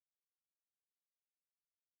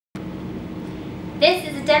This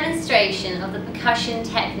is a demonstration of the percussion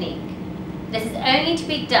technique. This is only to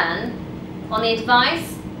be done on the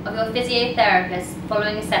advice of your physiotherapist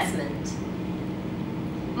following assessment.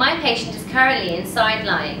 My patient is currently in side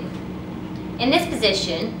lying. In this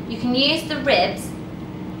position, you can use the ribs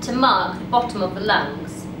to mark the bottom of the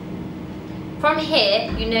lungs. From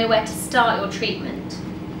here, you know where to start your treatment.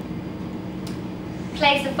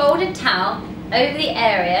 Place a folded towel over the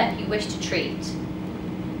area you wish to treat.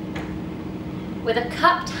 With a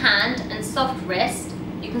cupped hand and soft wrist,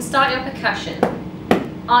 you can start your percussion,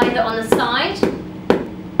 either on the side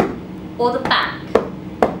or the back.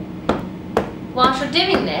 Whilst you're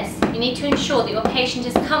doing this, you need to ensure that your patient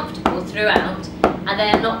is comfortable throughout and they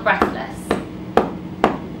are not breathless.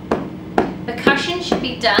 Percussion should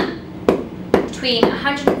be done between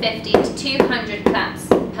 150 to 200 claps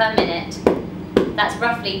per minute. That's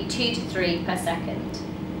roughly 2 to 3 per second.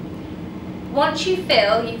 Once you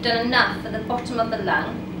feel you've done enough for the bottom of the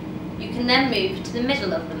lung, you can then move to the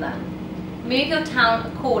middle of the lung. Move your towel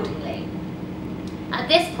accordingly. At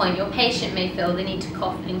this point, your patient may feel they need to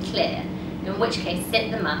cough and clear, in which case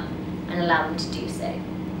sit them up and allow them to do so.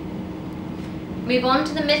 Move on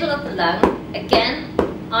to the middle of the lung, again,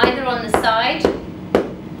 either on the side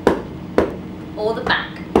or the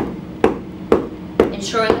back,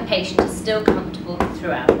 ensuring the patient is still comfortable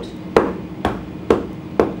throughout.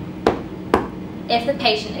 If the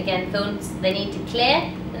patient again feels they need to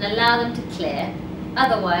clear, then allow them to clear.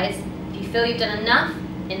 Otherwise, if you feel you've done enough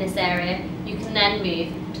in this area, you can then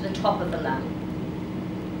move to the top of the lung.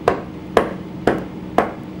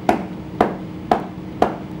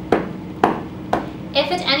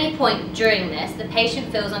 If at any point during this the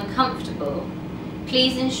patient feels uncomfortable,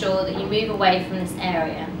 please ensure that you move away from this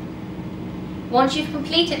area. Once you've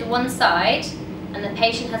completed one side and the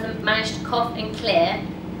patient hasn't managed to cough and clear,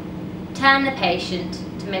 turn the patient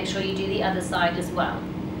to make sure you do the other side as well.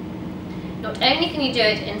 Not only can you do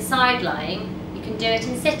it in side lying, you can do it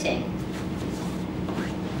in sitting.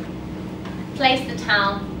 Place the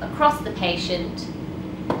towel across the patient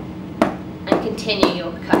and continue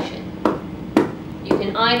your percussion. You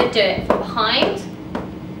can either do it from behind,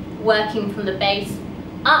 working from the base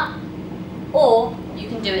up, or you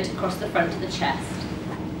can do it across the front of the chest.